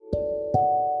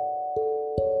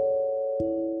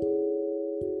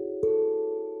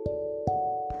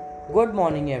Good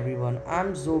morning, everyone.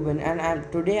 I'm Zobin,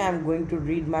 and today I'm going to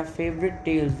read my favorite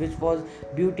tales, which was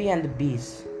Beauty and the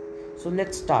Beast. So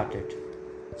let's start it.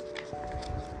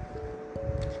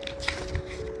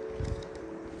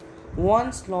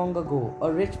 Once long ago,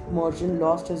 a rich merchant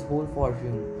lost his whole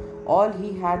fortune. All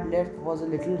he had left was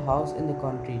a little house in the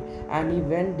country, and he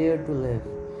went there to live,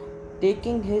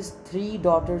 taking his three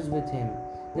daughters with him.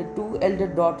 The two elder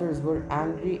daughters were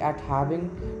angry at having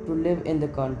to live in the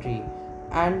country,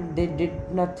 and they did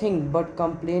nothing but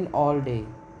complain all day.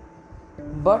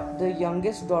 But the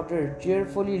youngest daughter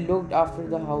cheerfully looked after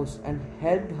the house and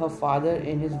helped her father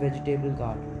in his vegetable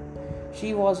garden.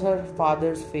 She was her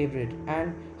father's favorite,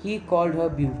 and he called her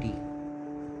Beauty.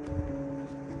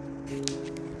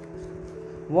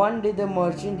 One day the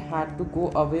merchant had to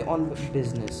go away on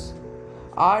business.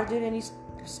 Are there any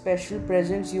special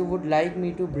presents you would like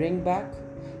me to bring back?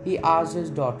 He asked his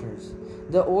daughters.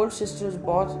 The old sisters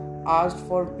both asked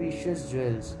for precious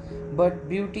jewels, but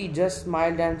Beauty just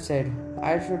smiled and said,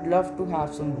 I should love to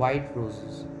have some white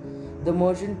roses. The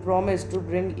merchant promised to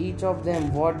bring each of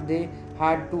them what they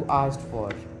had to ask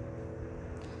for.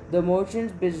 The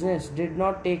merchant's business did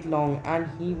not take long and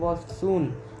he was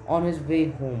soon on his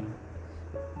way home.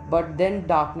 But then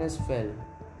darkness fell.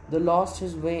 He lost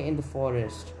his way in the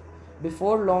forest.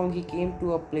 Before long he came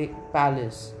to a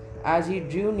palace. As he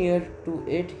drew near to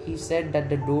it, he said that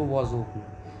the door was open.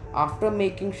 After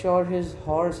making sure his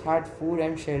horse had food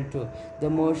and shelter, the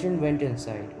merchant went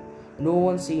inside. No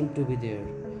one seemed to be there,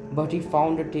 but he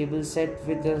found a table set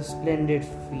with a splendid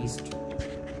feast.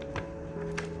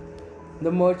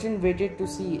 The merchant waited to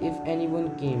see if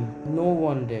anyone came. No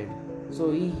one did,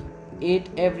 so he ate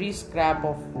every scrap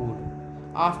of food.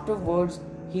 Afterwards,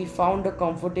 he found a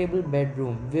comfortable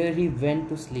bedroom where he went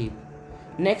to sleep.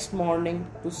 Next morning,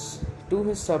 to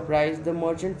his surprise, the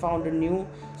merchant found a new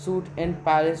suit and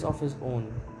palace of his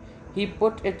own. He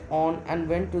put it on and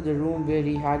went to the room where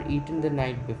he had eaten the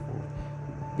night before.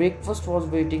 Breakfast was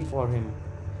waiting for him.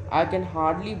 I can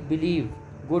hardly believe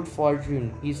good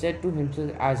fortune, he said to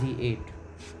himself as he ate.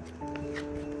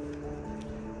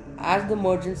 As the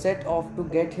merchant set off to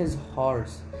get his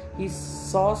horse, he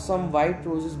saw some white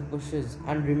roses bushes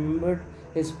and remembered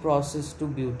his promise to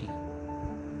Beauty.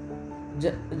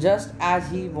 Just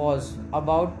as he was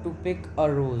about to pick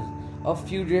a rose, a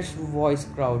furious voice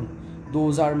cried,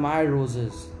 Those are my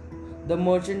roses. The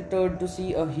merchant turned to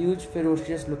see a huge,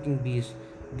 ferocious looking beast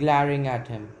glaring at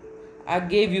him. I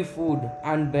gave you food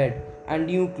and bed and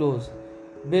new clothes,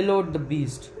 bellowed the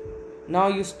beast. Now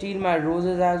you steal my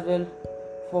roses as well?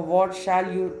 For what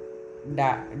shall you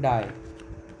die?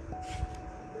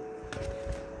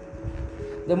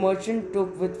 The merchant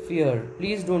took with fear.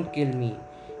 Please don't kill me,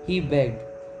 he begged.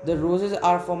 The roses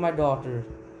are for my daughter.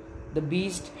 The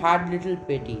beast had little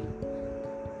pity,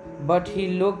 but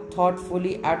he looked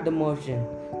thoughtfully at the merchant.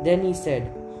 Then he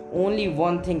said, Only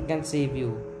one thing can save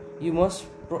you. You must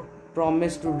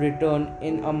promise to return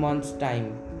in a month's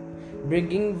time,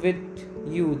 bringing with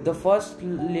you the first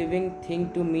living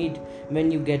thing to meet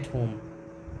when you get home.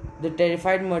 The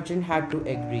terrified merchant had to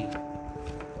agree.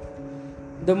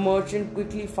 The merchant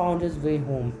quickly found his way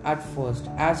home. At first,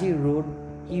 as he rode,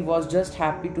 he was just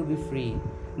happy to be free.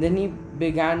 Then he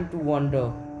began to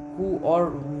wonder who or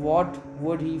what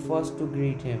would he first to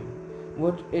greet him.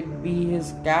 Would it be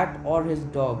his cat or his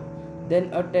dog?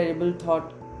 Then a terrible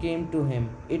thought came to him.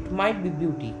 It might be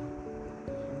Beauty.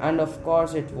 And of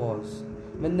course it was.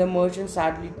 When the merchant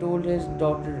sadly told his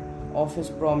daughter of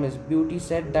his promise, Beauty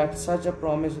said that such a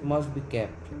promise must be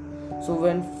kept. So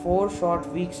when 4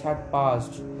 short weeks had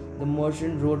passed, the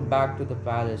merchant rode back to the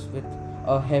palace with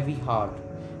a heavy heart.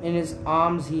 In his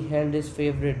arms he held his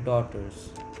favorite daughters.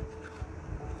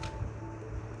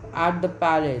 At the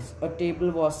palace, a table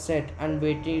was set and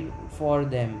waited for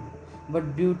them,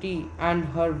 but Beauty and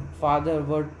her father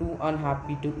were too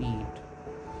unhappy to eat.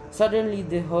 Suddenly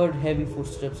they heard heavy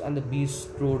footsteps and the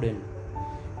beast strode in.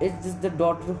 Is this the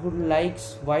daughter who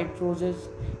likes white roses?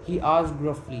 He asked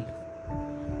gruffly.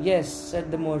 Yes,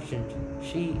 said the merchant.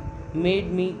 She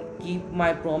made me keep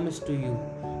my promise to you.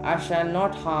 I shall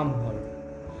not harm her,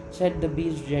 said the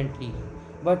beast gently.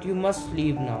 But you must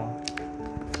leave now.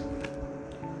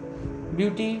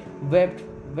 Beauty wept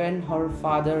when her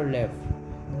father left,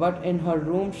 but in her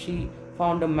room she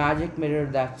found a magic mirror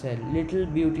that said, Little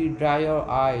Beauty, dry your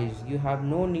eyes. You have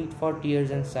no need for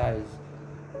tears and sighs.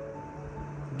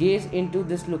 Gaze into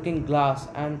this looking glass,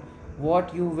 and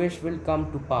what you wish will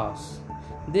come to pass.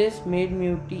 This made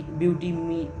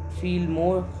Beauty feel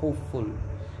more hopeful.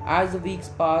 As the weeks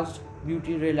passed,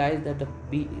 Beauty realized that the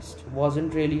beast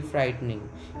wasn't really frightening.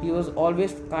 He was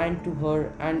always kind to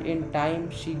her, and in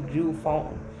time she grew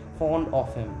fond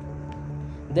of him.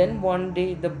 Then one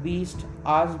day the Beast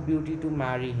asked Beauty to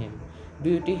marry him.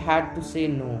 Beauty had to say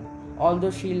no.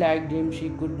 Although she liked him, she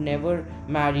could never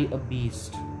marry a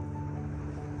beast.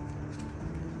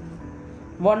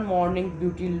 One morning,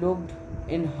 Beauty looked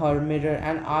in her mirror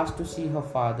and asked to see her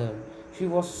father. She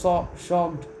was so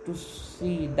shocked to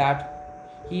see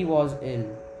that he was ill.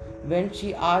 When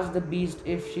she asked the beast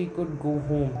if she could go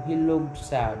home, he looked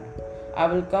sad. I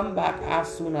will come back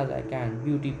as soon as I can,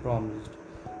 Beauty promised.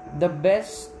 The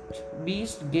best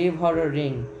beast gave her a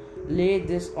ring. Lay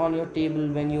this on your table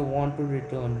when you want to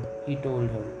return, he told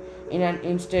her. In an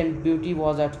instant, Beauty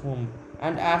was at home,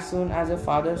 and as soon as her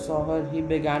father saw her, he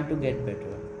began to get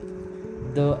better.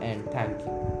 The end. Thank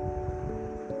you.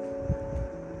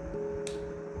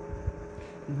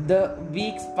 The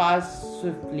weeks passed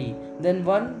swiftly. Then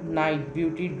one night,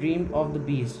 Beauty dreamed of the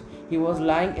beast. He was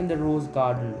lying in the rose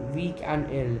garden, weak and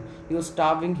ill. He was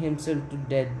starving himself to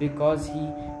death because he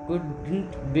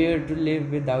couldn't bear to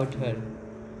live without her.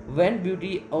 When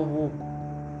Beauty awoke,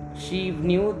 she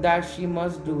knew that she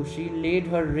must do. She laid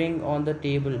her ring on the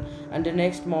table, and the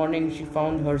next morning she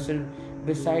found herself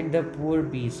beside the poor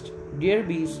beast. Dear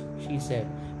beast, she said,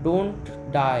 don't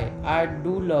die. I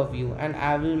do love you, and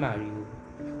I will marry you.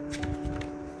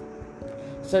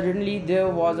 Suddenly there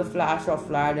was a flash of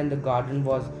light, and the garden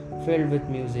was filled with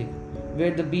music.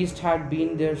 Where the beast had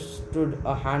been, there stood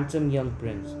a handsome young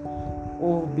prince.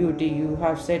 Oh, Beauty, you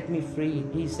have set me free,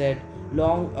 he said.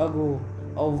 Long ago,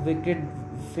 a wicked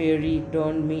fairy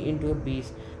turned me into a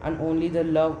beast, and only the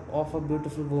love of a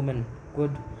beautiful woman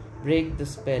could break the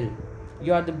spell.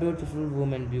 You are the beautiful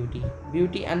woman, Beauty.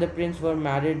 Beauty and the prince were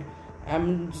married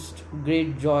amidst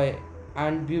great joy,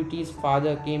 and Beauty's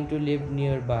father came to live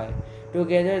nearby.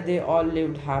 Together they all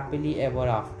lived happily ever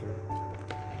after.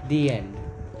 The end.